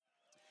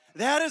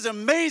That is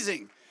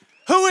amazing.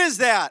 Who is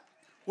that?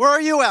 Where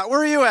are you at? Where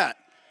are you at?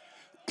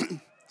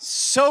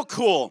 So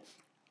cool.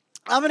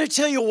 I'm going to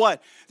tell you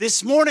what.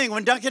 This morning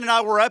when Duncan and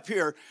I were up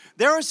here,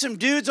 there are some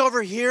dudes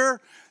over here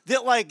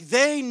that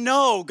they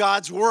know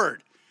God's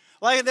word.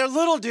 They're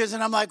little dudes,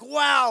 and I'm like,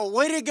 wow,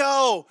 way to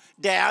go,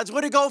 dads.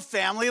 Way to go,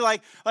 family.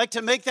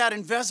 To make that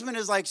investment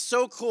is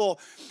so cool.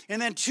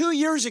 And then 2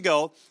 years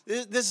ago,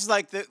 this is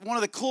one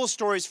of the coolest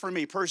stories for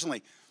me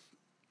personally.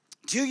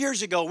 2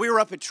 years ago, we were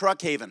up at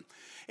Truck Haven.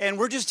 And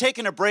we're just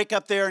taking a break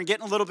up there and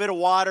getting a little bit of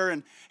water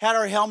and had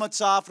our helmets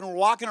off and we're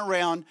walking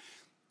around.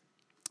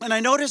 And I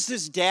noticed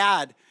this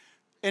dad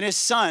and his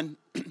son,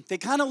 they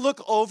kind of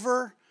look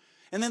over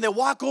and then they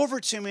walk over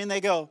to me and they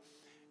go,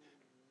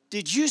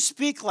 "Did you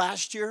speak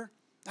last year?"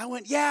 I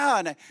went, "Yeah."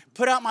 And I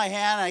put out my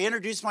hand and I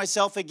introduced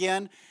myself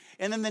again.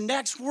 And then the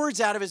next words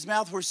out of his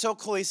mouth were so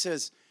cool. He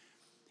says,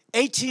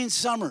 18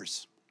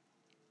 summers.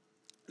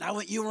 And I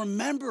went, "You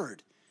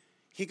remembered."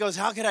 He goes,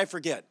 "How could I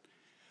forget?"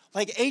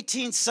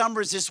 18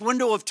 summers, this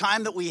window of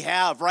time that we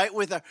have, right,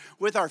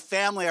 with our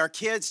family, our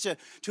kids,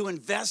 to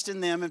invest in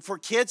them, and for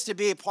kids to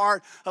be a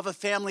part of a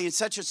family in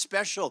such a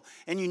special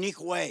and unique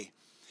way.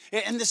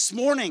 And this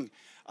morning,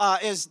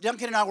 as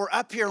Duncan and I were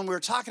up here and we were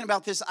talking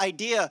about this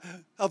idea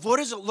of what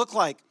does it look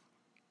like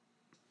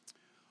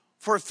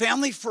for a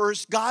family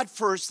first, God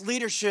first,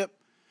 leadership,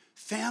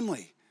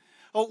 family.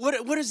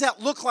 What does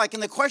that look like?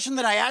 And the question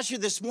that I asked you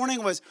this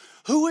morning was,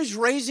 who is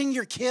raising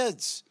your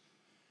kids?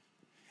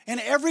 And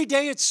every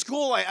day at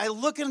school, I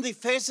look into the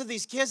face of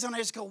these kids and I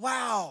just go,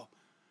 wow.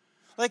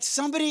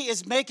 Somebody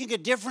is making a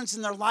difference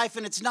in their life,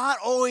 and it's not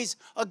always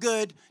a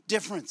good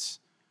difference.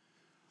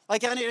 I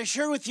need to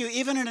share with you,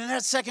 even in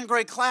that second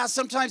grade class,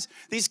 sometimes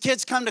these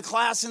kids come to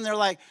class and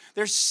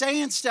they're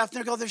saying stuff,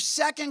 and they're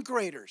second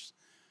graders.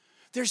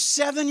 They're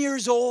 7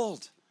 years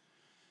old.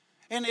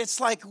 And it's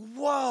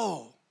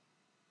whoa.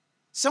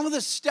 Some of the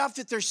stuff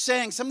that they're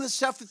saying, some of the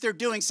stuff that they're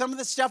doing, some of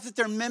the stuff that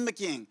they're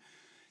mimicking,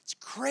 it's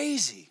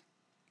crazy.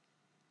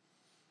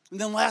 And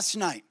then last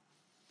night,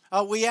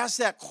 we asked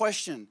that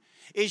question,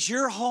 is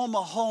your home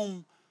a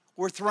home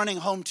worth running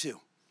home to?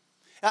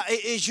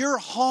 Is your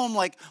home,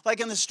 like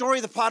in the story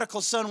of the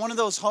prodigal son, one of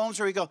those homes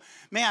where you go,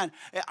 man,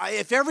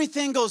 if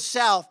everything goes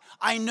south,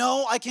 I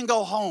know I can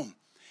go home,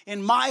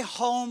 and my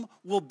home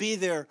will be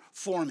there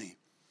for me.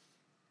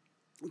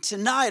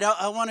 Tonight,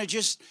 I want to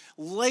just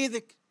lay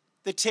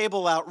the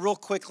table out real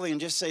quickly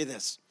and just say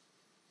this.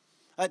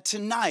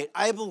 Tonight,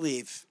 I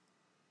believe,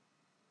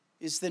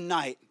 is the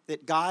night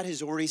that God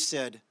has already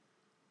said,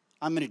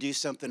 I'm going to do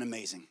something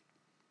amazing.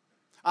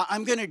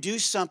 I'm going to do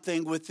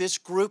something with this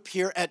group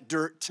here at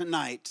Dirt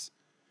tonight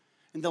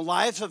in the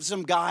lives of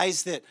some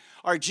guys that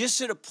are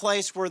just at a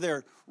place where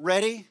they're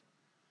ready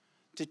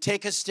to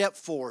take a step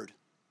forward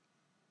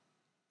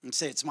and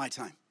say, it's my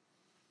time.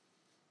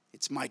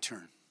 It's my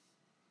turn.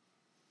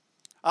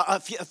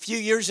 A few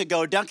years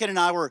ago, Duncan and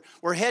I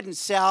were heading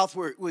south.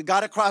 We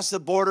got across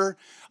the border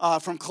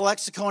from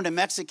Calexico into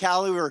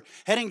Mexicali. We were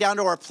heading down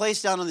to our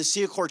place down on the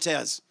Sea of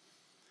Cortez.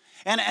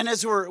 And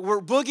as we're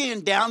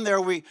boogieing down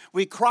there,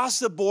 we cross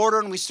the border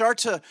and we start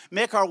to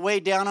make our way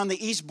down on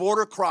the east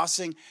border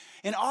crossing.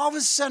 And all of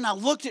a sudden, I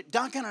looked at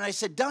Duncan and I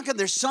said, Duncan,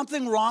 there's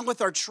something wrong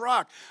with our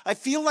truck. I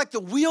feel like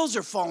the wheels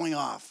are falling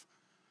off.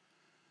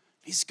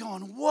 He's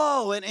going,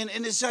 whoa. And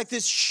it's like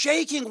this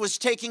shaking was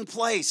taking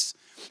place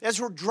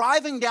as we're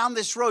driving down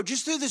this road,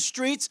 just through the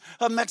streets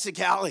of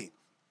Mexicali.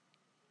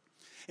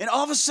 And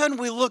all of a sudden,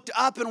 we looked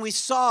up and we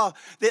saw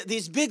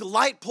these big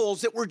light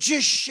poles that were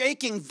just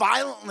shaking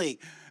violently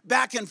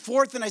back and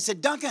forth. And I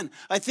said, Duncan,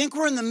 I think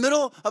we're in the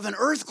middle of an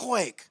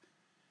earthquake.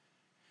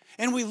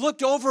 And we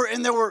looked over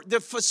and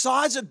the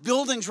facades of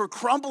buildings were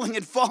crumbling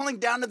and falling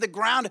down to the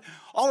ground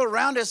all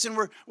around us. And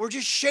we're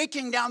just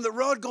shaking down the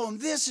road going,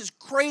 this is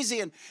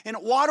crazy. And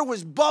water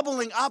was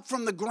bubbling up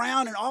from the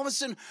ground. And all of a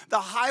sudden, the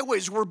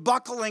highways were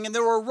buckling and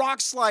there were rock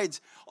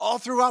slides all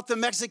throughout the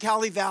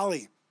Mexicali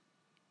Valley.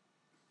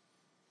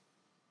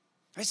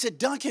 I said,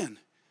 Duncan,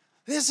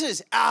 this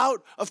is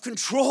out of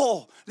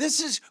control. This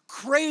is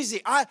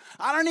crazy. I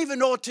don't even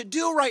know what to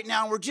do right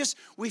now.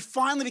 We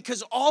finally,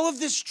 because all of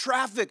this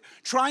traffic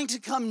trying to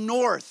come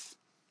north,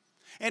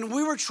 and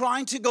we were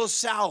trying to go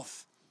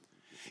south.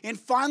 And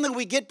finally,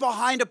 we get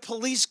behind a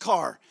police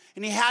car,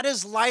 and he had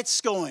his lights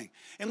going.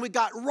 And we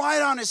got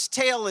right on his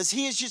tail as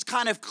he is just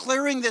kind of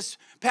clearing this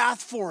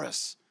path for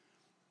us.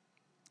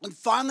 And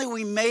finally,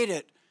 we made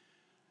it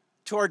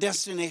to our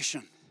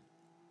destination.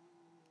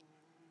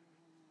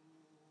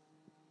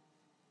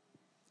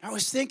 I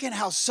was thinking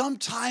how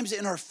sometimes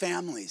in our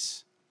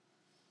families,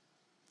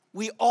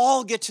 we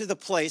all get to the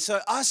place,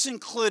 us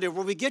included,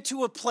 where we get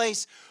to a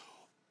place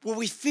where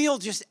we feel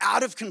just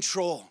out of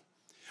control.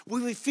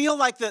 Where we feel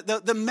like the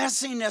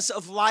messiness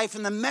of life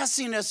and the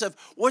messiness of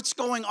what's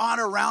going on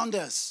around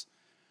us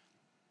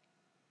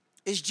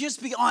is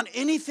just beyond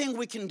anything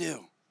we can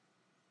do.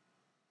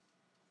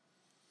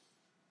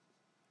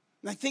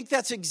 And I think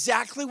that's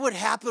exactly what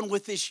happened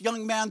with this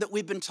young man that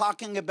we've been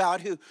talking about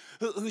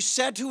who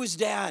said to his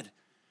dad,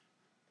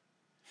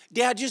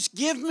 Dad, just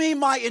give me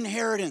my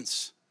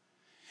inheritance.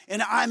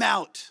 and I'm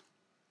out.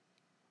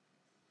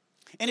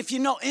 And if you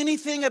know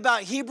anything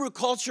about Hebrew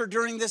culture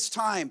during this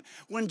time,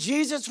 when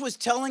Jesus was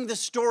telling the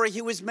story,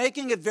 he was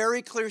making a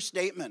very clear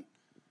statement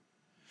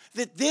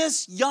that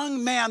this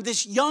young man,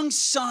 this young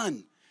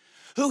son,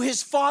 who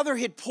his father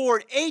had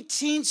poured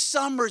 18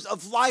 summers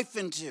of life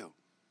into,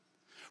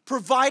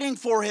 providing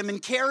for him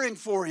and caring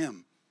for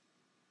him.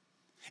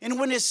 And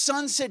when his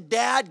son said,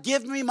 "Dad,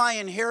 give me my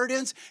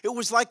inheritance," it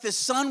was like the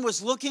son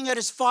was looking at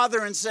his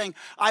father and saying,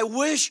 "I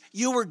wish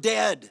you were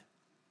dead."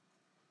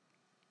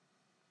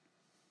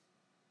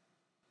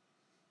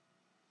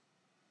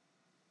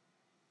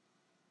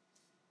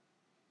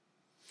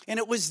 And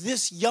it was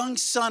this young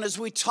son, as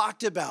we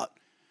talked about,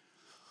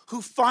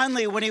 who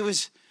finally, when he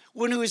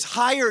was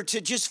hired to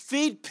just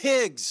feed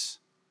pigs,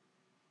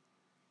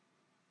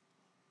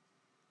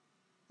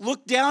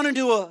 looked down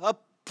into a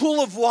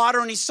pool of water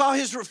and he saw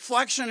his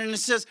reflection, and it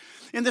says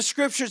in the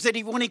scriptures that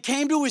when he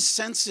came to his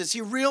senses,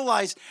 he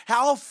realized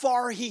how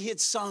far he had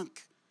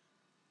sunk.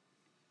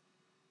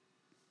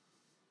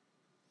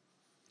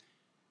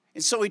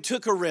 And so he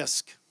took a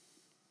risk.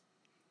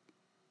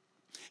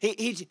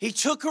 He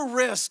took a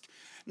risk,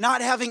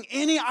 not having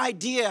any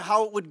idea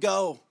how it would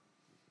go.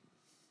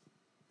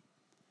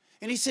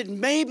 And he said,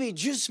 maybe,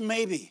 just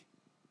maybe,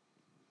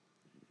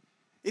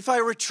 if I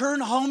return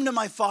home to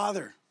my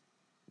father,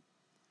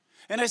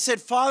 and I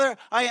said, "Father,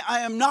 I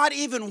am not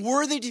even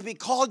worthy to be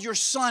called your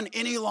son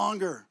any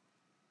longer.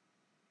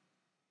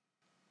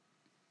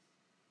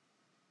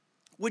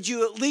 Would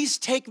you at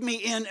least take me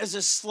in as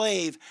a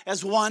slave,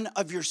 as one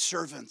of your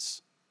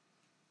servants?"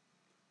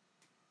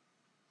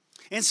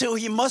 And so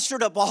he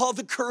mustered up all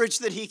the courage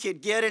that he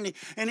could get,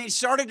 and he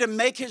started to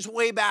make his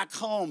way back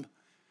home.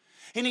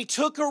 And he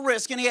took a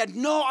risk, and he had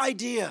no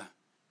idea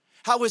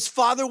how his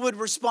father would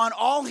respond.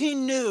 All he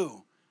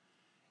knew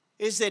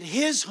is that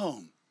his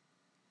home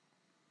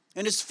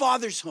and his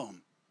father's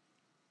home,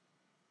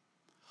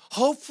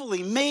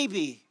 hopefully,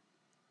 maybe,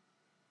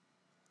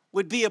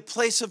 would be a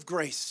place of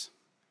grace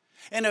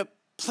and a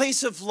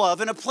place of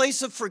love and a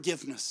place of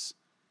forgiveness.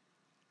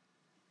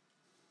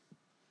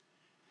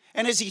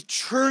 And as he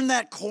turned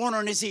that corner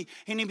and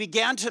he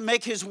began to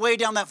make his way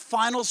down that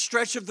final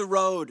stretch of the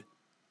road,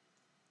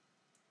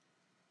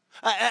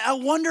 I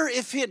wonder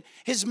if in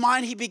his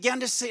mind he began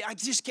to say,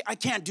 I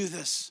can't do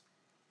this.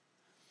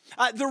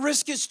 The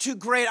risk is too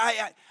great.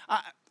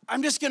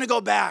 I'm just going to go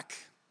back.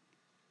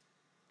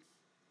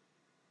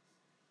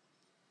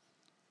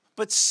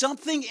 But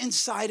something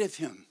inside of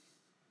him,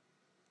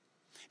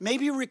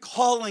 maybe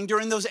recalling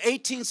during those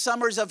 18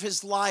 summers of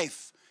his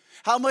life,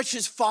 how much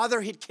his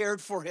father had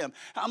cared for him,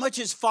 how much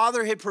his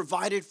father had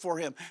provided for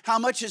him, how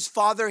much his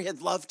father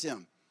had loved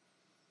him.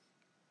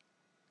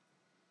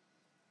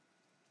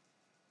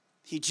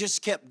 He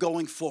just kept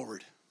going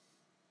forward.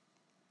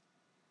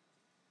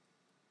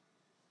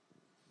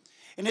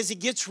 And as he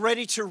gets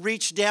ready to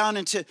reach down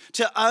and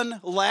to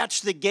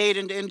unlatch the gate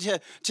and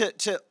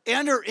to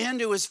enter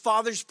into his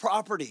father's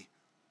property,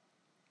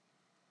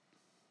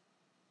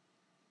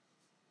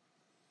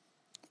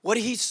 what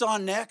he saw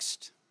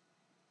next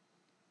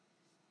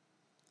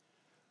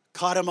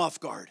caught him off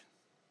guard.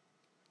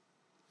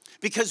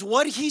 Because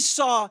what he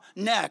saw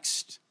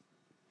next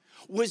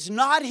was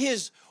not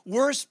his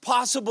worst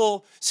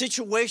possible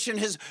situation,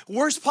 his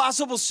worst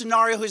possible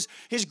scenario,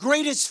 his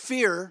greatest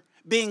fear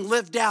being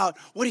lived out.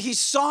 What he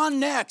saw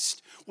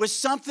next was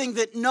something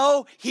that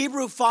no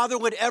Hebrew father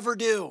would ever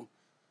do.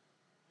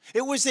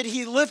 It was that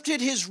he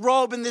lifted his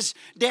robe, and this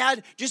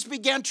dad just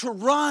began to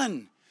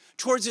run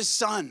towards his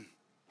son.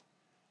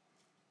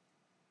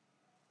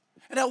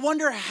 And I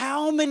wonder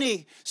how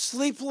many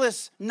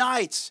sleepless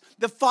nights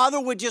the father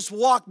would just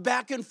walk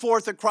back and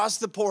forth across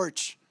the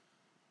porch,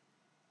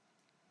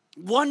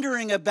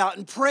 wondering about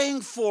and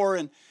praying for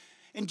and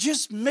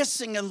just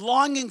missing and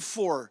longing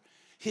for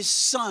his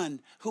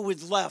son who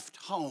had left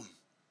home.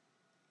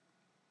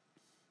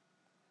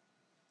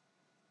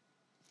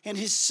 And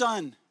his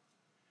son,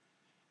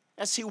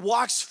 as he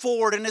walks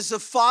forward, and as the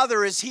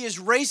father, as he is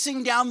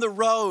racing down the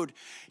road,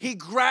 he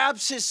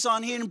grabs his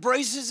son, he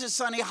embraces his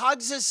son, he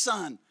hugs his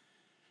son.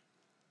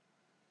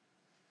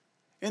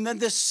 And then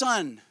the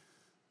son,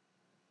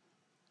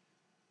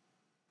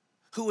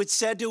 who had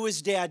said to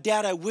his dad,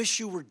 "Dad, I wish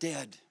you were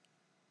dead,"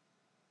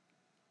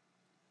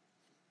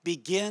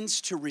 begins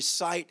to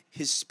recite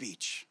his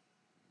speech.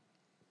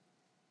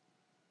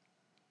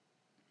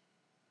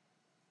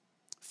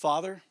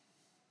 "Father,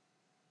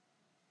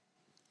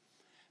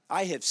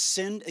 I have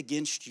sinned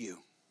against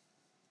you.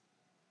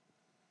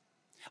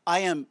 I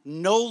am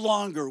no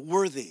longer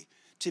worthy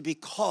to be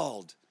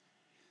called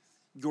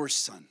your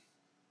son.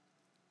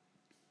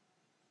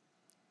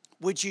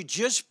 Would you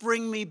just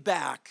bring me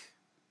back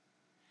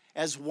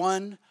as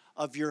one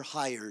of your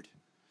hired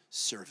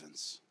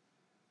servants?"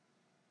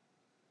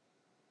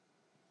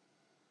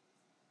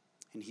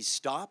 And he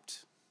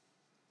stopped,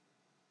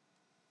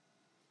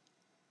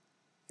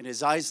 and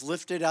his eyes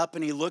lifted up,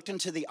 and he looked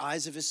into the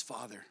eyes of his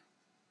father.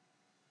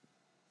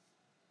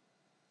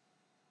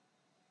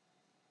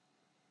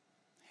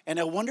 And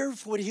I wonder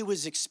if what he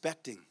was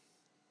expecting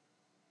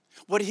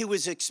What he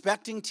was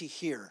expecting to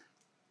hear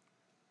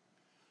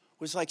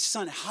was like,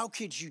 son, how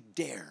could you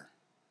dare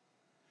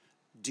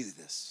do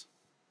this?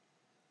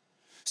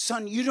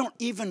 Son, you don't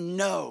even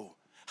know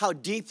how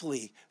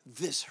deeply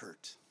this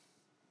hurt.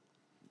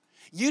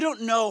 You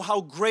don't know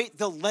how great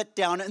the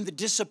letdown and the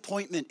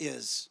disappointment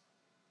is.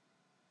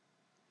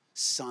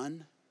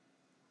 Son.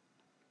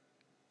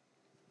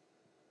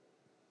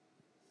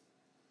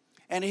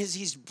 And as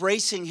he's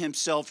bracing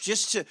himself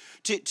just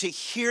to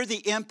hear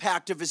the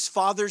impact of his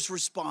father's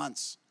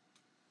response,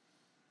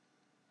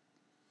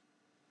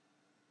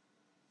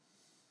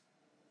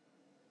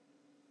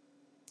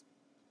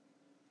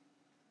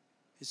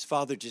 his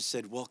father just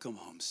said, welcome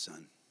home,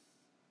 son.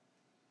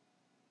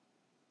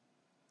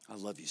 I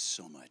love you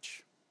so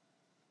much.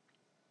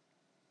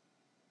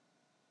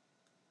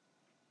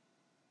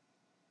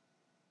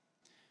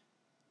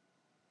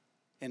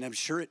 And I'm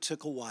sure it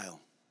took a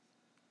while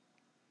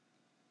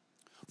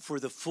for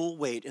the full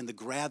weight and the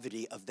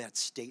gravity of that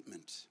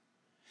statement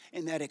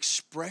and that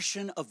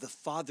expression of the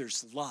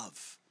Father's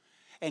love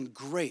and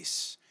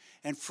grace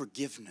and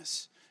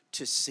forgiveness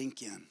to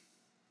sink in.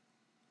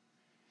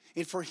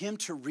 And for him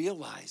to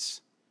realize,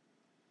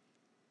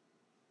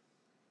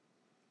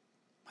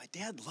 my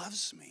dad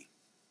loves me.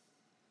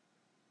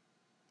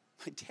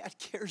 My dad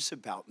cares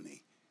about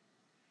me.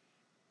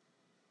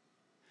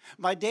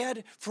 My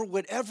dad, for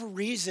whatever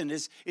reason,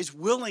 is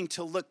willing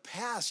to look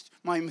past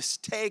my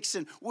mistakes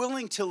and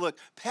willing to look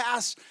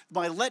past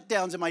my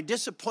letdowns and my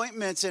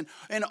disappointments and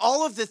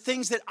all of the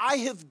things that I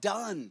have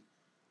done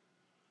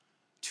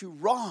to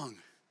wrong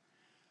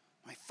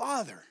my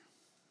father.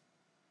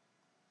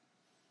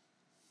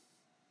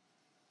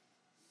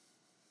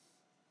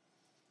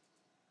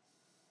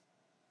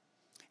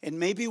 And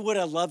maybe what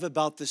I love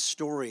about this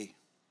story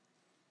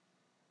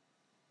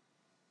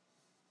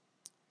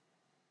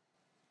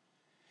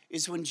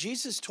is when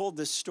Jesus told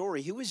this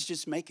story, he was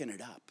just making it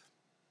up.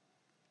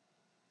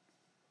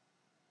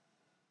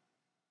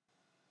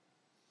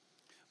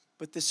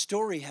 But the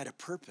story had a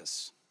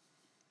purpose.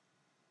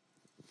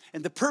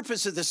 And the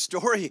purpose of the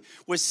story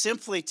was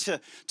simply to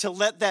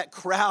let that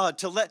crowd,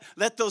 to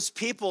let those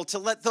people, to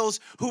let those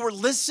who were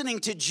listening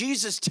to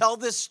Jesus tell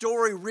this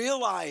story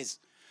realize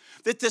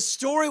that the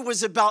story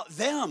was about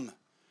them.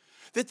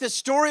 That the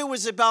story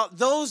was about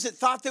those that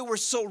thought they were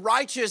so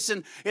righteous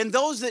and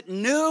those that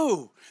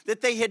knew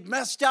that they had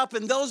messed up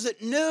and those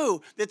that knew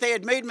that they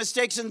had made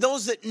mistakes and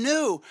those that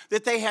knew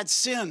that they had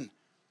sinned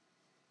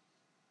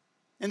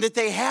and that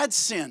they had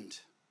sinned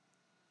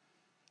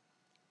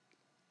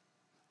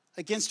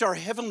against our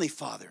Heavenly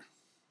Father.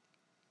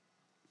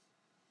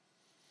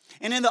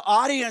 And in the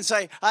audience,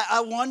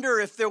 I wonder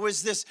if there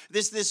was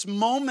this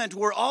moment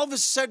where all of a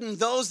sudden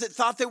those that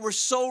thought they were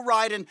so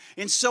right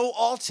and so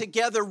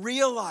altogether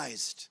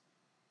realized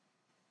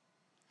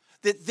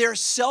that their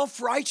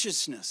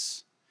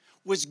self-righteousness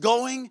was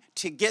going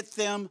to get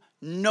them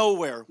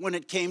nowhere when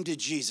it came to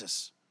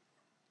Jesus.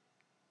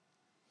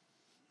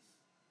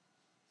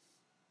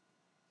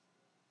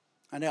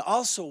 And I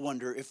also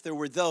wonder if there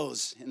were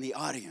those in the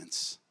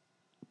audience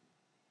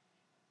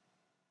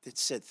that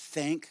said,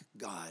 thank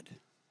God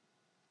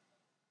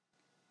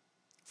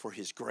for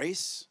his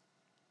grace,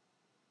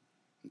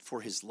 and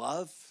for his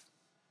love,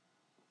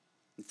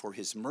 and for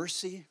his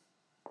mercy,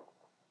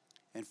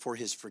 and for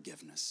his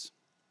forgiveness.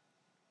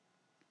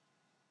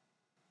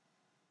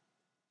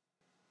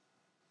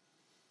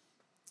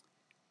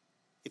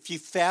 If you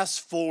fast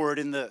forward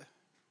in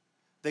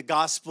the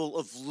Gospel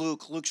of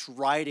Luke, Luke's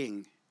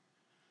writing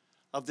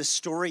of the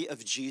story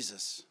of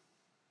Jesus.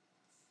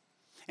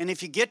 And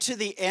if you get to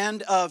the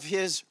end of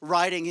his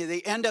writing,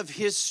 the end of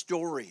his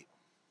story,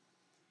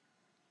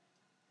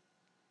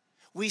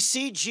 we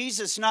see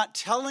Jesus not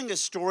telling a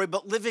story,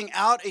 but living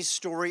out a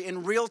story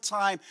in real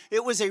time.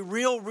 It was a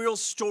real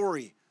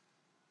story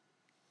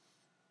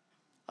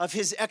of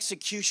his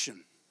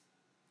execution,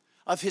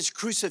 of his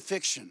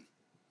crucifixion.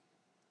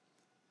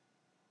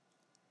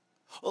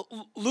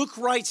 Luke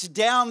writes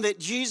down that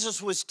Jesus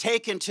was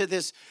taken to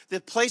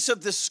the place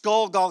of the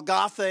skull,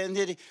 Golgotha, and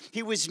that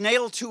he was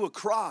nailed to a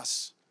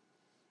cross.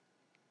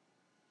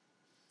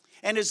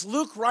 And as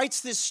Luke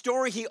writes this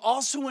story, he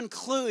also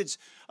includes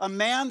a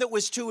man that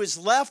was to his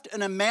left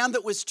and a man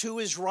that was to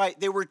his right.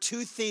 They were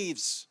two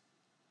thieves.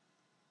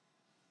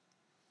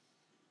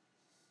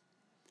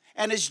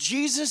 And as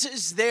Jesus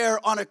is there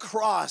on a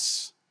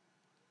cross,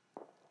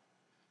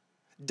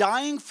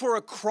 dying for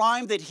a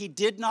crime that he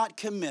did not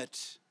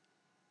commit,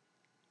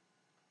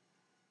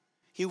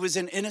 he was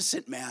an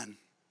innocent man,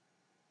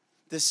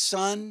 the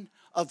Son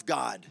of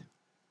God.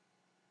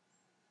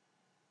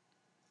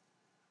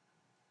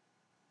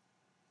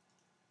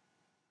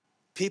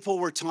 People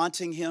were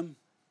taunting him.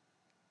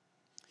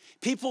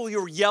 People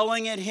were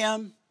yelling at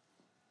him.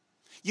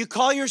 You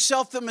call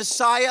yourself the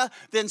Messiah,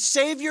 then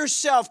save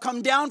yourself.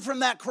 Come down from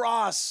that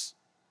cross.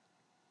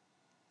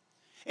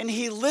 And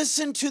he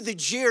listened to the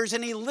jeers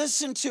and he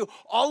listened to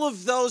all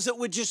of those that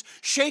would just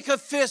shake a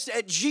fist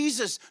at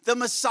Jesus, the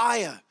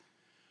Messiah.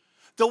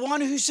 The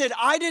one who said,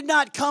 I did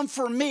not come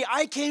for me,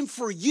 I came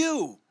for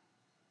you.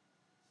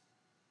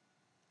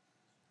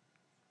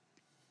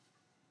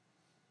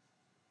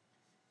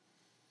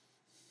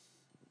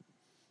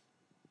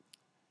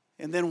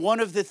 And then one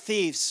of the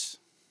thieves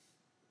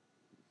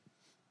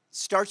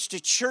starts to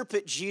chirp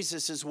at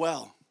Jesus as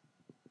well.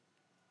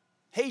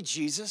 Hey,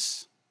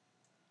 Jesus.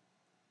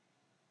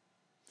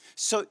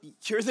 So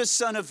you're the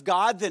Son of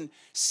God, then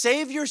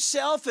save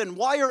yourself, and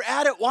while you're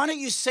at it, why don't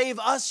you save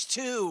us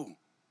too?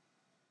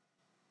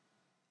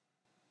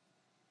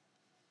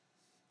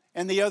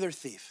 And the other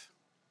thief,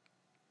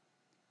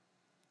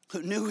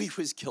 who knew he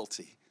was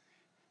guilty,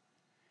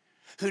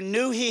 who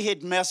knew he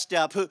had messed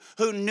up,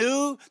 who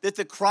knew that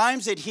the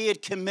crimes that he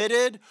had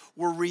committed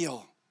were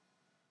real,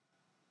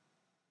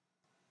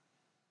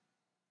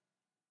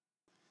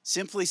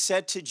 simply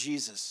said to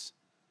Jesus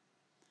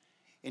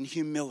in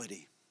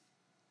humility,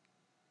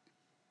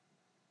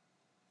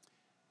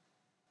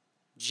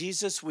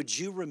 Jesus, would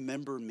you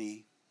remember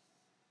me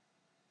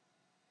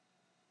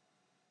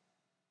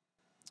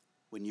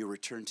when you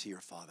return to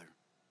your Father?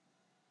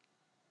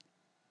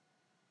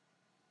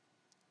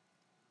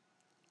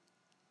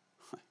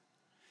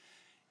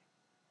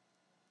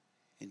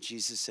 And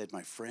Jesus said,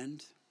 my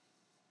friend,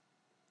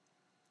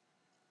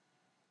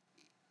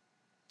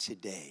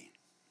 today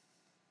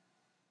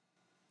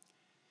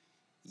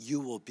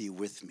you will be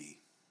with me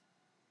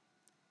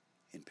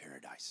in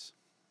paradise.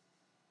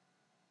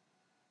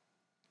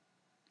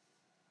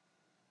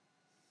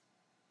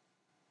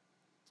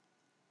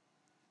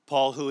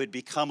 Paul, who had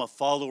become a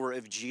follower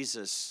of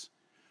Jesus,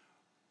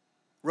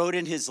 wrote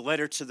in his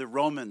letter to the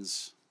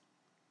Romans.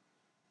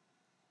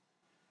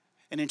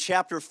 And in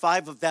chapter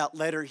 5 of that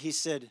letter, he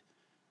said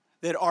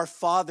that our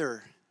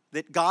Father,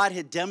 that God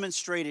had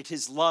demonstrated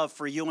his love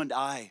for you and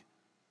I.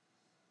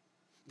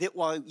 That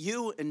while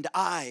you and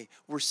I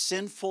were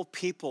sinful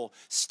people,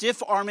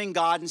 stiff-arming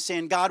God and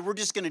saying, God, we're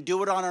just going to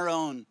do it on our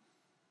own.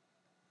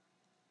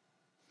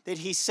 That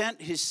he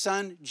sent his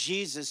son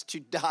Jesus to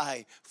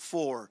die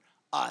for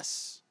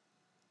us.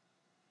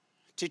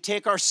 To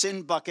take our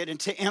sin bucket and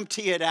to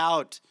empty it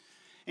out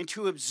and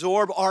to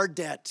absorb our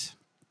debt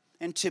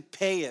and to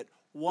pay it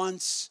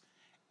once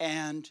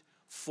and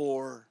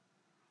for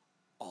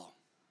all.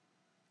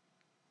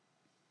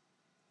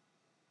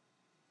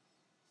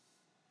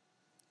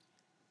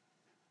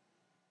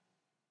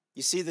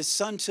 You see, the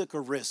son took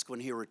a risk when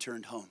he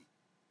returned home.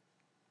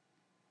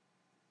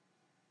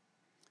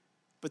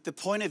 But the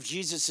point of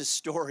Jesus'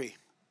 story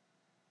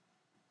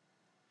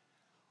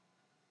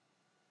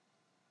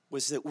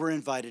was that we're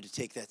invited to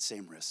take that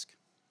same risk.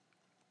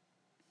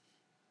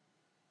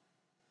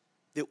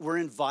 That we're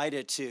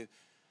invited to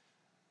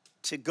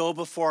go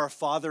before our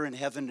Father in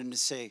heaven and to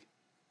say,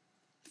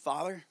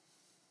 Father,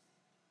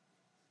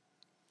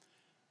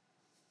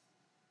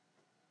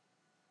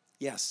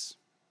 yes,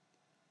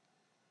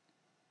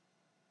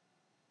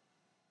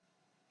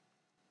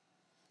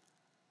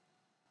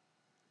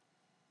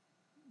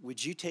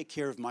 would you take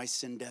care of my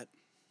sin debt?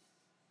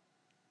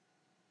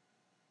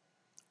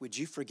 Would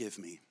you forgive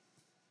me?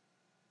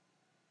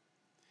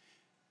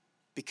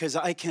 Because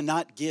I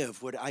cannot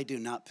give what I do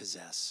not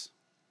possess.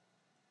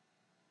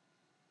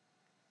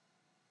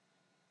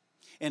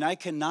 And I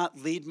cannot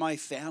lead my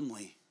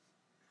family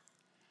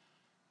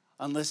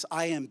unless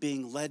I am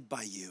being led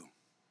by you.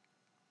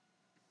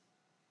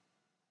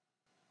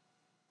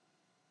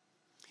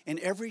 And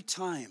every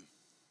time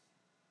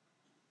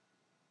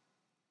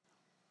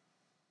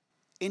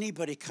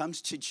anybody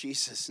comes to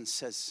Jesus and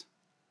says,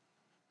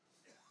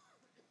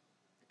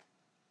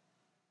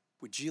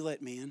 would you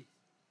let me in?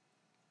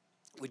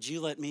 Would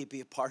you let me be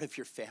a part of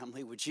your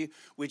family? Would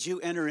you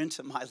enter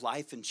into my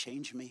life and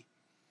change me?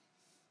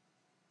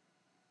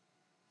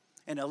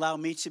 And allow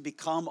me to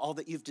become all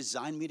that you've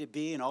designed me to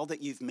be and all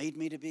that you've made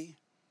me to be?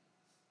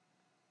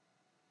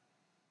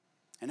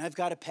 And I've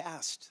got a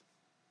past.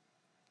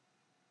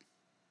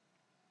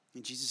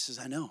 And Jesus says,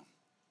 I know.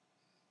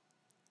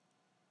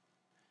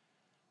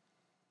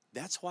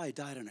 That's why I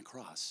died on a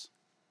cross.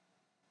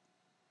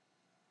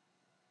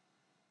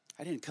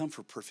 I didn't come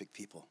for perfect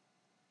people.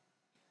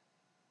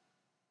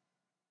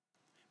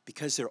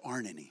 Because there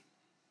aren't any.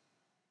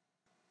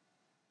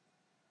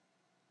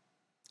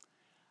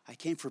 I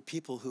came for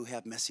people who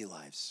have messy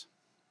lives,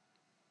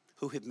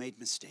 who have made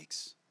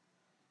mistakes,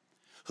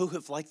 who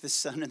have, like the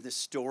son in this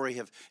story,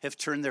 have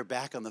turned their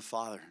back on the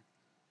Father,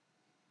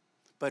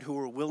 but who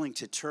are willing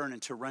to turn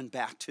and to run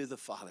back to the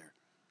Father.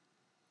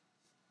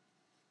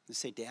 And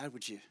say, Dad,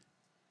 would you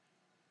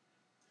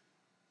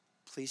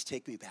please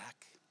take me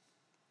back?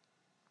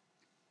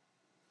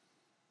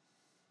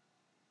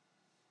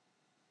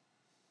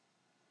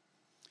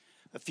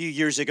 A few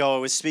years ago, I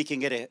was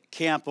speaking at a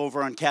camp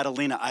over on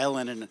Catalina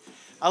Island, and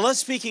I love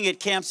speaking at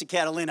camps at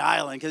Catalina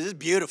Island because it's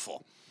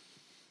beautiful.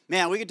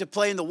 Man, we get to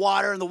play in the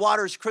water, and the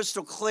water is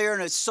crystal clear,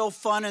 and it's so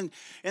fun.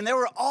 And there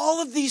were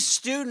all of these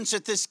students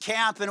at this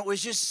camp, and it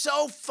was just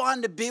so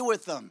fun to be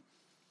with them.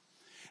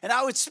 And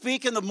I would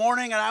speak in the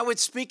morning, and I would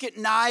speak at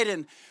night,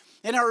 and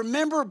I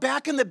remember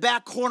back in the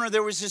back corner,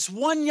 there was this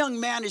one young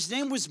man. His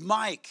name was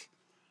Mike.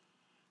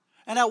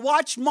 And I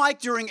watched Mike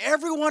during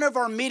every one of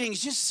our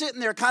meetings, just sitting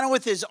there kind of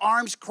with his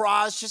arms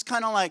crossed, just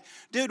kind of like,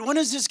 dude, when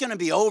is this going to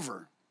be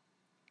over?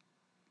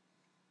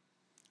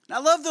 And I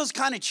love those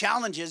kind of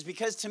challenges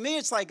because to me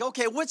it's like,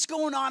 okay, what's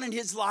going on in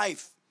his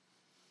life?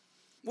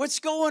 What's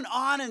going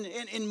on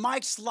in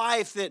Mike's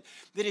life that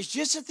is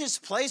just at this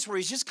place where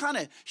he's just kind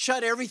of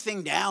shut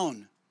everything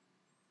down?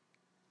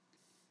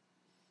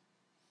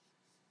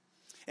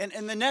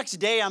 And the next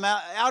day I'm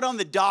out on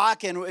the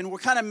dock and we're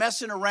kind of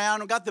messing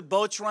around. We've got the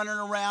boats running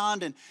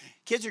around and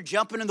kids are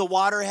jumping in the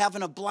water,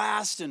 having a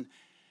blast.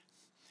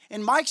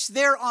 And Mike's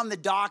there on the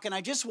dock, and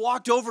I just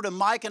walked over to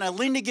Mike, and I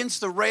leaned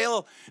against the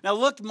rail, and I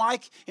looked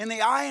Mike in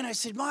the eye, and I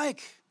said,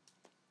 Mike,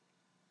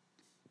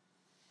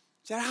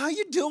 I said, how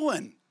you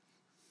doing?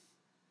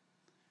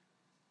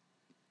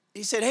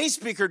 He said, hey,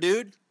 speaker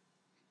dude.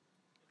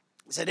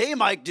 I said, hey,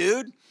 Mike,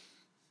 dude.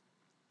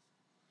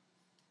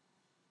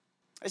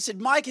 I said,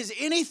 Mike, is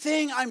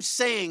anything I'm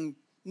saying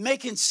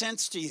making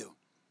sense to you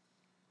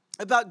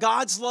about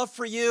God's love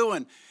for you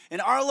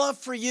and our love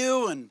for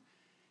you? And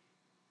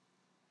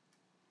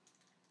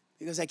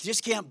he goes, I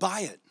just can't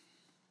buy it.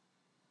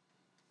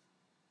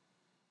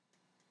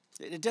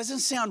 It doesn't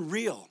sound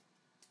real.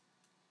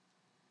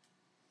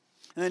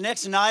 And the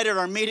next night at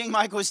our meeting,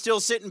 Mike was still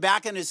sitting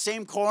back in his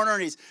same corner,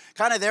 and he's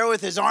kind of there with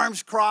his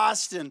arms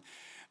crossed. And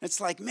it's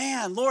like,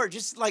 man, Lord,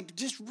 just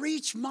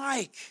reach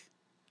Mike.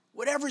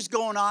 Whatever's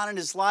going on in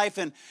his life.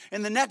 And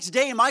the next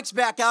day, Mike's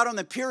back out on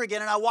the pier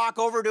again, and I walk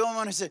over to him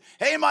and I say,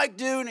 hey, Mike,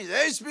 dude. And he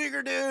said, hey,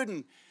 speaker,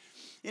 dude.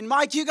 And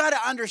Mike, you got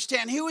to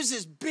understand, he was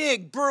this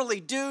big, burly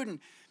dude. And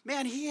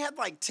man, he had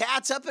like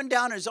tats up and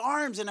down his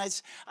arms. And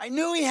I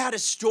knew he had a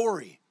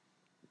story.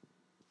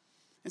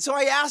 And so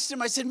I asked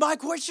him, I said,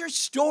 Mike, what's your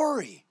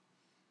story?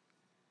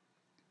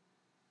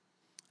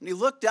 And he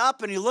looked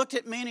up and he looked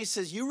at me and he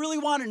says, you really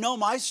want to know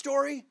my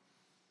story?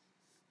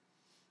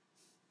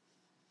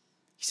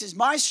 He says,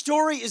 my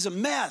story is a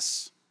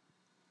mess.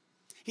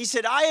 He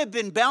said, I have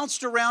been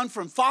bounced around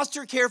from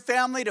foster care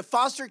family to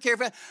foster care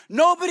family.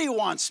 Nobody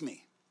wants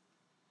me.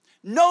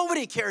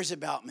 Nobody cares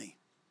about me.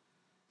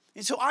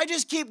 And so I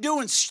just keep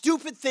doing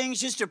stupid things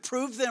just to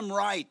prove them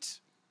right.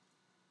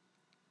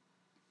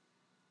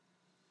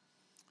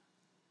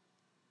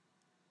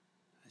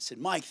 I said,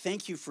 Mike,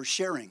 thank you for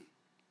sharing.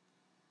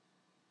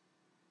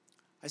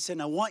 I said,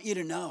 and I want you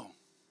to know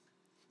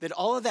that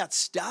all of that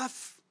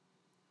stuff,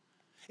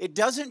 it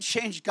doesn't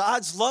change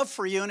God's love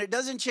for you, and it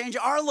doesn't change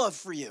our love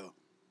for you.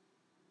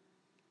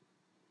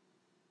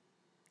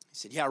 He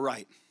said, yeah,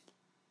 right.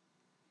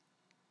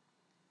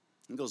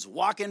 And goes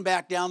walking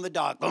back down the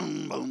dock.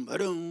 Boom, boom,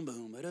 ba-doom,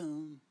 boom,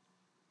 ba-doom.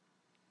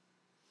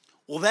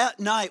 Well,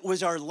 that night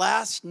was our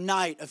last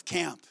night of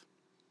camp.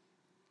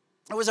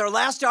 It was our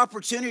last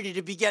opportunity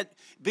to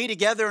be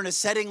together in a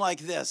setting like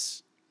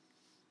this.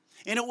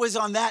 And it was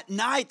on that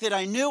night that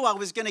I knew I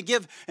was going to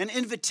give an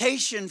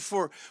invitation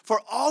for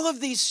all of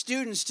these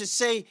students to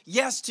say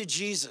yes to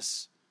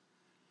Jesus.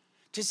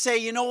 To say,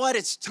 you know what,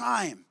 it's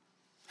time.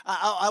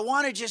 I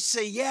want to just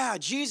say, yeah,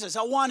 Jesus,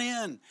 I want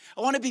in.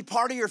 I want to be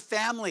part of your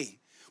family.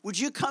 Would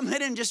you come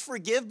in and just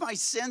forgive my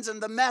sins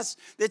and the mess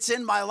that's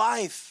in my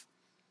life?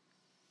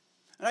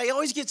 And I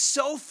always get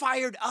so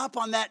fired up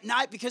on that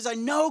night because I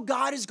know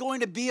God is going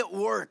to be at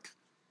work.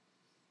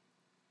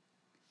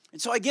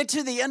 And so I get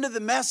to the end of the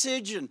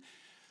message and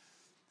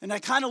I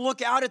kind of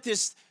look out at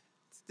this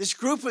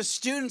group of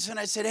students and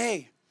I said,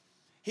 hey,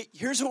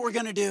 here's what we're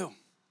going to do.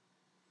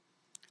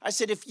 I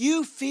said, if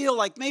you feel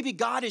like maybe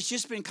God has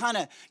just been kind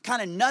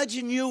of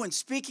nudging you and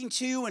speaking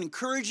to you and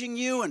encouraging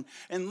you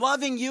and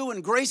loving you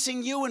and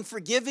gracing you and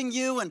forgiving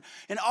you and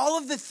all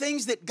of the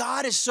things that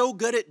God is so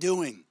good at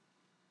doing.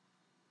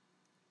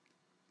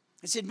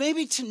 I said,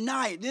 maybe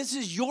tonight, this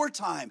is your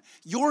time,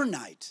 your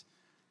night,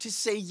 to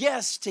say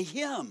yes to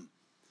Him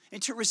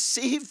and to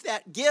receive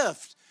that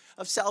gift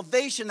of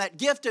salvation, that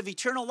gift of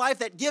eternal life,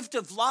 that gift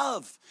of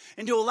love,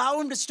 and to allow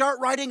Him to start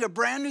writing a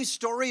brand new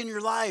story in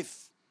your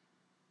life.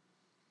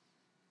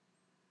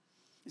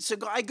 And so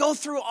I go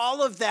through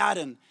all of that,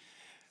 and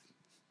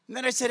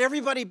then I said,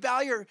 everybody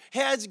bow your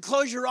heads and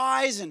close your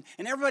eyes, and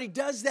everybody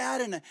does that,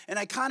 and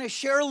I kind of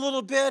share a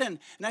little bit, and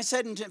I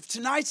said, and if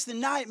tonight's the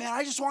night, man,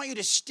 I just want you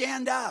to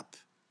stand up.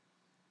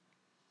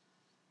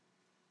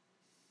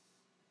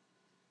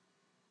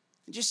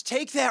 And just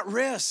take that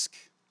risk.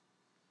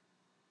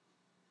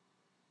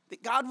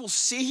 That God will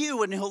see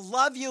you, and He'll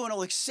love you, and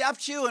He'll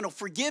accept you, and He'll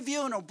forgive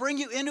you, and He'll bring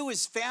you into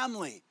His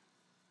family.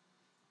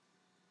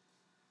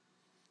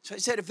 So I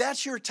said, if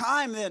that's your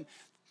time, then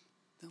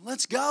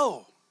let's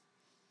go.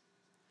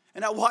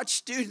 And I watched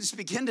students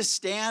begin to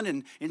stand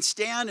and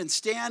stand and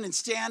stand and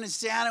stand and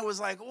stand. It was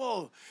like,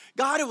 whoa,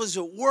 God, it was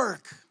at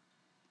work.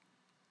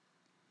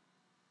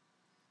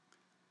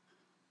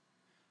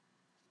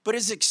 But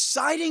as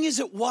exciting as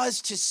it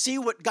was to see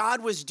what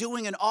God was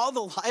doing in all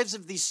the lives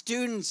of these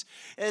students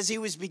as He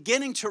was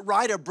beginning to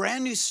write a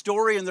brand new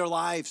story in their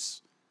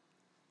lives,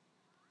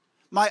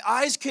 my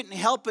eyes couldn't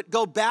help but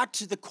go back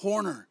to the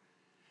corner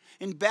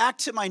and back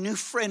to my new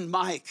friend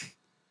Mike.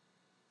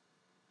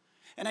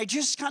 And I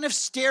just kind of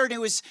stared. He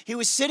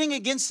was sitting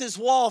against this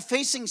wall,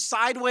 facing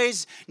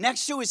sideways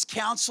next to his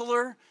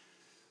counselor.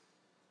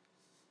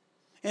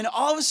 And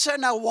all of a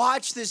sudden I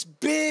watched this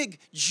big,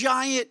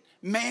 giant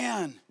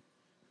man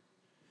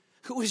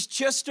who was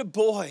just a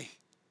boy,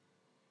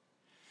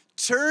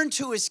 turned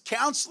to his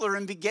counselor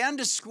and began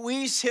to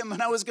squeeze him.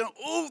 And I was going,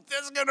 oh,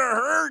 this is going to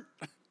hurt.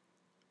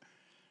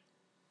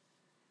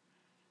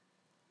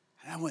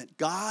 And I went,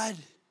 God,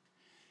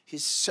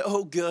 He's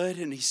so good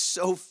and He's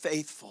so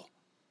faithful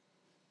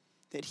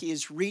that He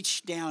has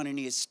reached down and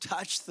He has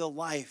touched the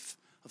life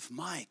of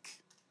Mike,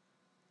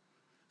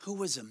 who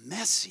was a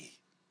messy.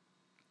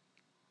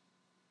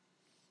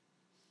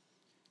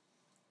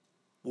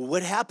 Well,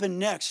 what happened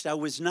next, I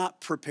was not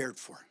prepared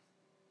for.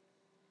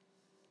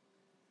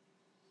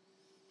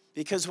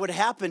 Because what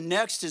happened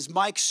next is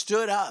Mike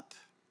stood up.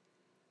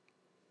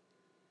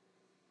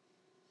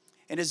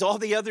 And as all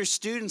the other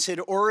students had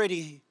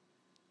already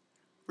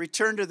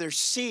returned to their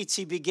seats,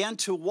 he began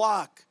to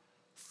walk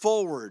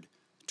forward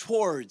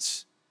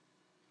towards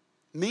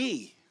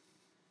me.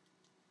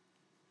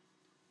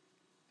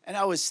 And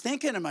I was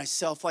thinking to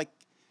myself, like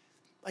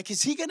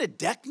is he going to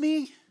deck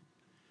me?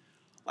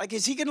 Like,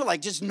 is he going to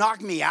just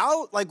knock me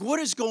out? Like,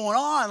 what is going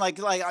on? Like,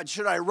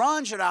 should I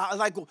run? Should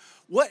I,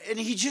 what? And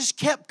he just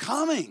kept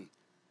coming.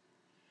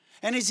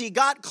 And as he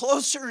got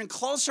closer and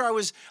closer, I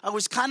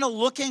was kind of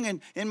looking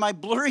in my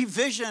blurry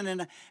vision,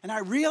 and I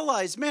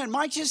realized, man,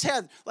 Mike just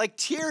had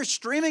tears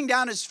streaming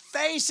down his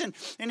face,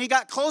 and he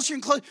got closer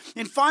and closer,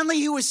 and finally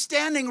he was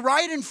standing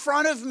right in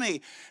front of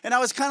me, and I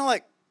was kind of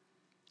like,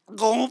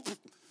 gulp.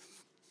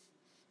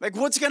 Like,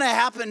 what's going to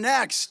happen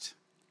next?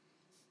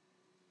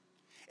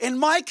 And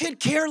Mike could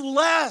care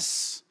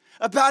less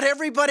about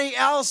everybody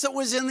else that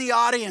was in the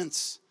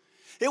audience.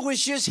 It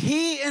was just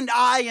he and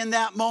I in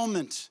that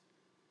moment.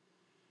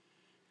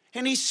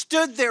 And he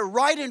stood there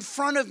right in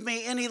front of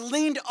me, and he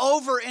leaned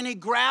over and he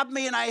grabbed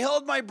me, and I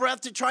held my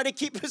breath to try to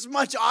keep as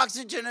much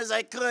oxygen as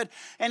I could.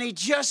 And he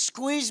just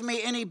squeezed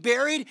me, and he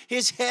buried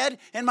his head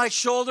in my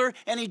shoulder,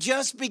 and he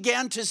just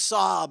began to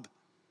sob.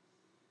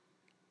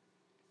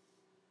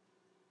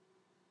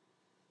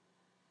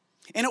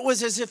 And it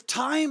was as if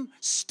time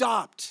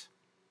stopped.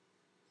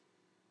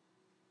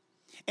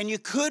 And you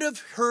could have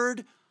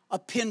heard a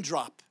pin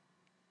drop,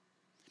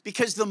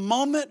 because the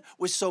moment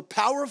was so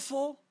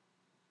powerful.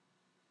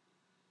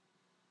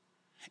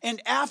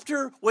 And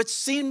after what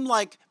seemed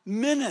like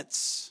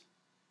minutes,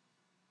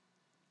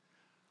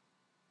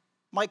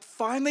 Mike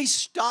finally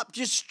stopped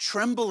just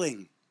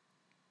trembling.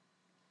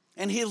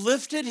 And he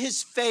lifted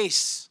his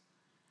face.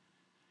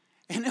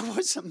 And it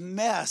was a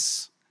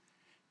mess.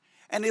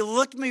 And he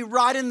looked me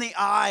right in the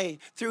eye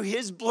through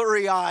his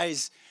blurry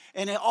eyes.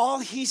 And all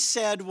he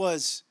said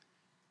was,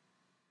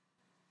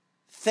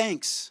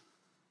 "Thanks,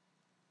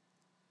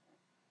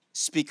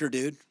 speaker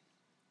dude."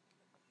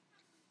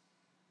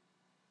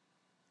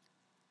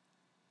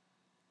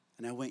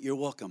 And I went, "You're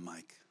welcome,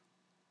 Mike.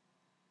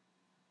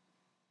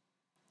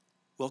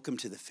 Welcome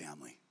to the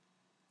family."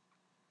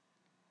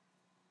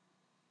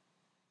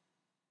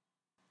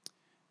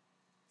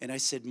 And I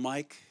said,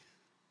 "Mike,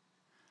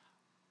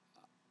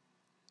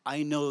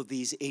 I know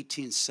these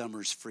 18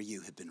 summers for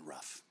you have been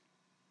rough.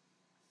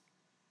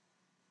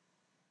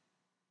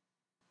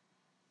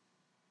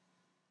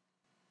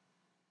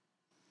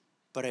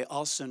 But I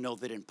also know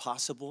that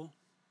impossible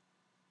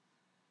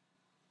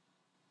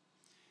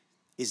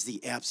is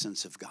the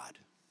absence of God.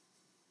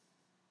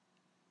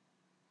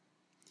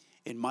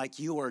 And Mike,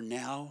 you are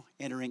now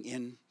entering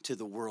into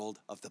the world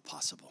of the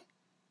possible,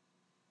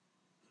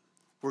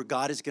 where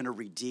God is going to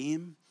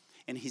redeem,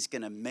 and He's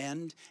going to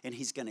mend, and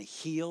He's going to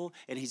heal,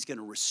 and He's going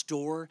to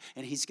restore,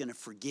 and He's going to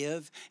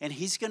forgive, and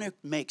He's going to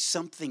make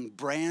something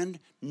brand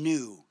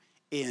new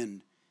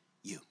in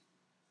you.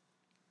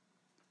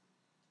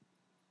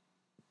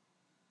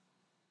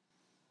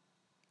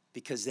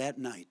 Because that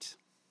night,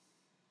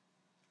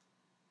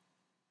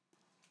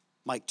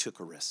 Mike took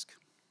a risk.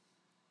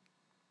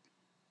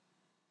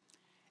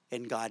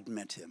 And God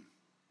met him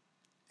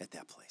at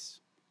that place.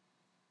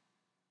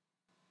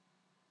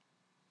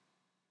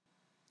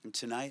 And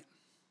tonight,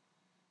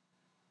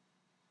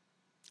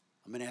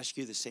 I'm going to ask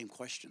you the same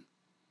question.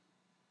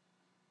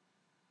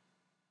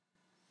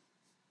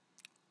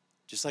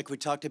 Just like we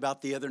talked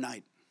about the other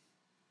night.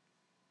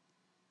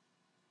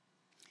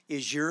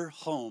 Is your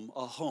home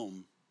a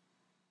home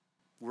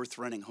worth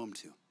running home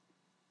to?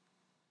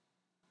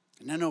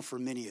 And I know for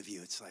many of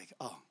you, it's like,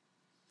 oh,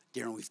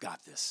 Darren, we've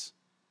got this.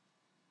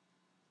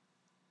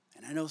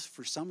 And I know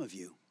for some of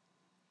you,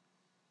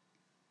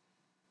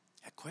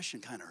 that question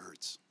kind of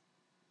hurts.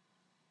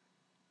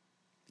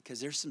 Because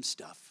there's some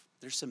stuff,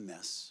 there's some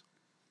mess.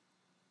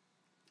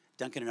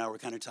 Duncan and I were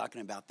kind of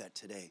talking about that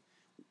today.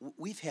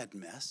 We've had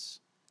mess.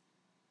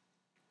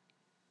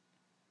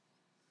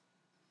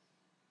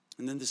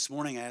 And then this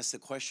morning I asked the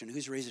question,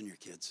 who's raising your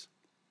kids?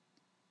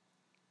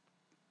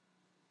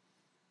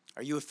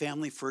 Are you a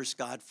family first,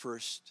 God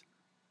first,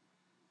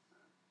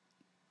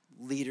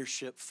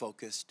 leadership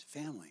focused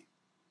family?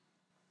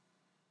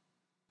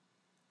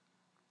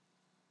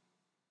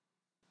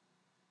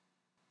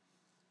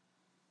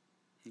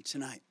 And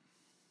tonight,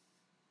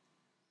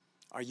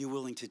 are you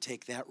willing to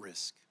take that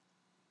risk?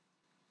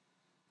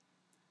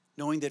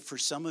 Knowing that for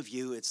some of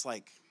you, it's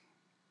like,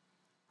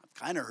 I've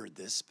kind of heard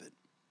this, but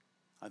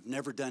I've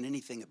never done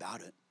anything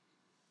about it.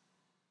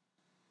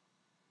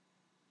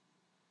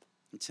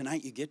 And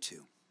tonight you get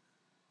to.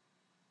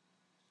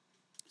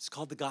 It's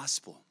called the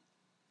gospel.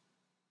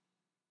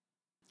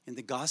 And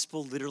the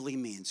gospel literally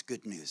means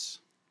good news.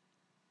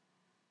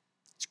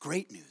 It's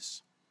great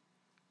news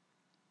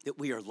that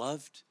we are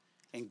loved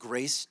and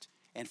graced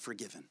and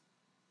forgiven.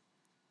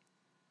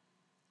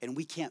 And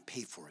we can't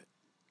pay for it.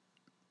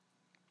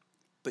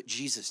 But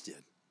Jesus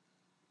did.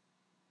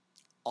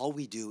 All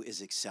we do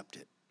is accept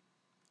it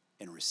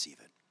and receive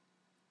it.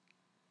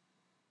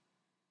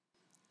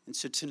 And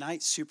so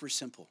tonight, super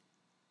simple.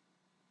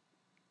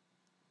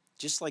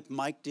 Just like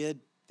Mike did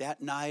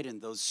that night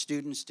and those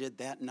students did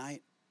that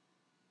night,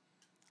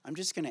 I'm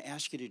just going to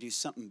ask you to do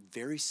something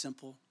very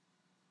simple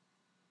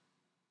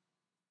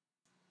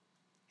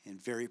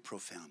and very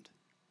profound.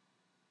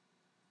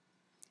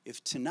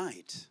 If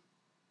tonight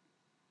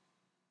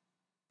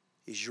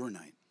is your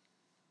night,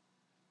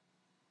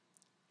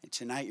 and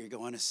tonight you're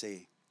going to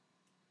say,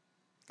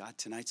 God,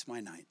 tonight's my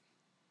night.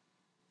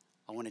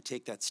 I want to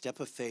take that step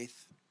of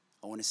faith.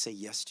 I want to say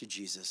yes to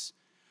Jesus.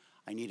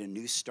 I need a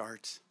new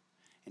start.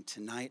 And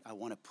tonight I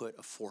want to put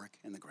a fork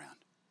in the ground.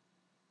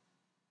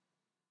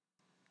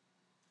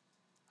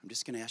 I'm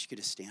just going to ask you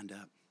to stand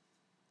up.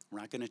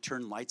 We're not going to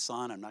turn lights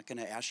on. I'm not going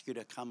to ask you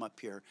to come up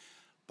here.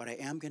 But I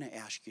am going to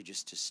ask you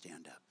just to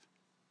stand up.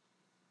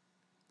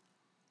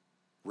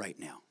 Right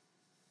now.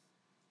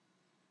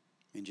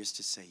 And just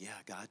to say, yeah,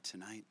 God,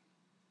 tonight,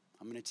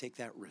 I'm going to take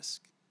that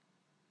risk.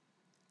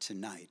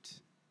 Tonight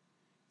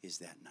is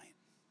that night.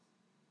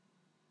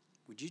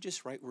 Would you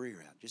just right where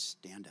you're at, just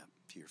stand up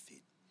to your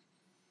feet.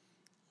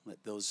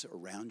 Let those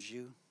around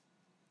you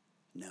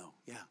know,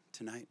 yeah,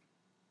 tonight,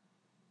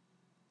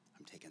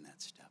 I'm taking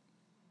that step.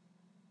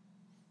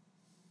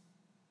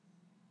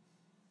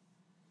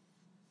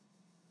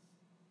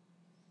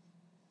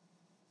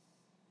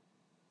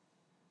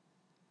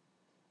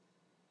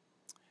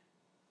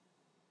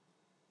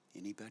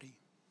 Anybody?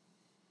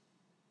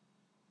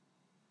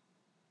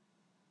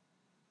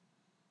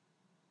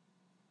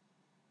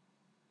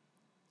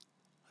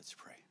 Let's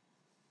pray.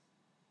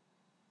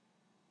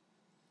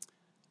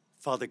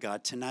 Father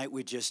God, tonight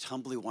we just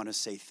humbly want to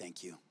say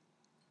thank you.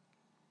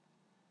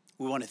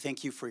 We want to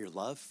thank you for your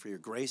love, for your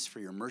grace, for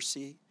your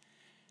mercy,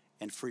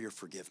 and for your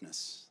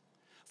forgiveness.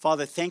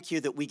 Father, thank you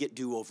that we get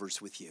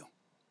do-overs with you.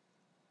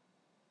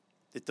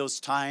 That those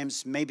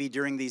times, maybe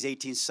during these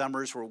 18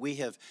 summers where we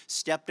have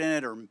stepped in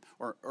it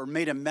or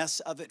made a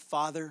mess of it,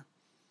 Father,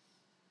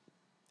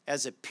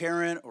 as a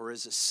parent or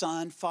as a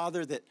son,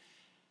 Father, that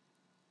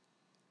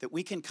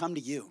we can come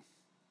to you.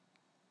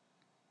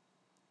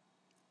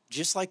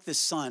 Just like the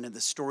son in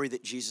the story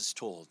that Jesus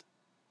told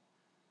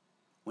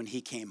when he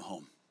came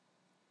home.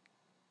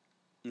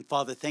 And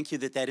Father, thank you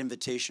that that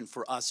invitation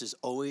for us is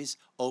always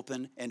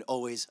open and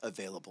always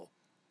available.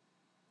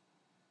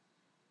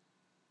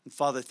 And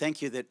Father,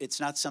 thank you that it's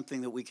not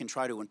something that we can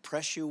try to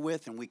impress you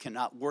with, and we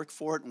cannot work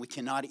for it, and we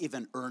cannot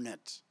even earn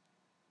it.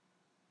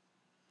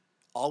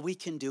 All we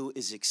can do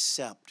is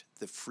accept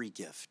the free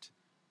gift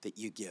that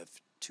you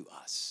give to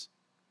us.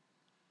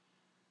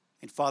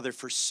 And Father,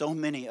 for so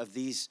many of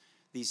these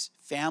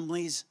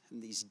families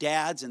and these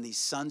dads and these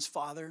sons,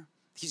 Father,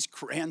 these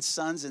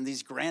grandsons and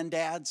these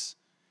granddads,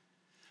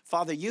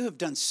 Father, you have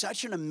done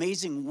such an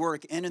amazing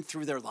work in and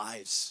through their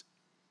lives.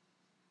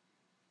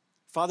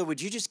 Father,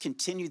 would you just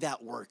continue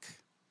that work?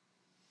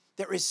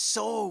 There is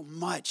so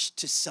much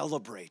to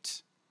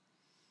celebrate.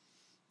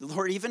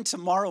 Lord, even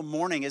tomorrow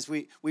morning as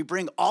we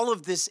bring all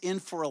of this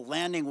in for a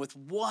landing with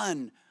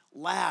one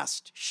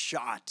last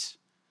shot,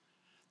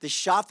 the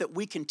shot that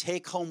we can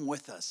take home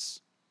with us.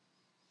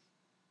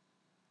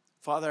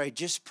 Father, I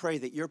just pray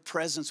that your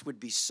presence would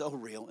be so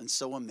real and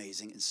so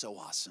amazing and so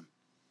awesome.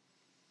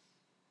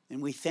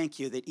 And we thank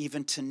you that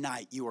even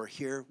tonight you are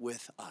here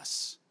with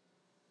us,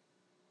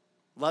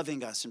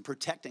 loving us and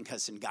protecting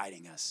us and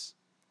guiding us.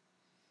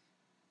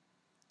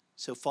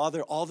 So,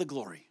 Father, all the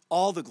glory,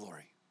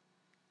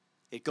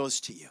 it goes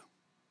to you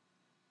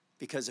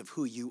because of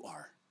who you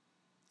are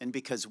and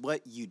because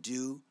what you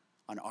do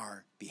on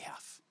our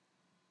behalf.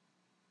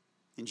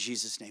 In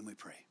Jesus' name we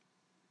pray.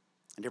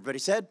 And everybody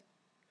said,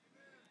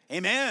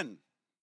 Amen. Amen.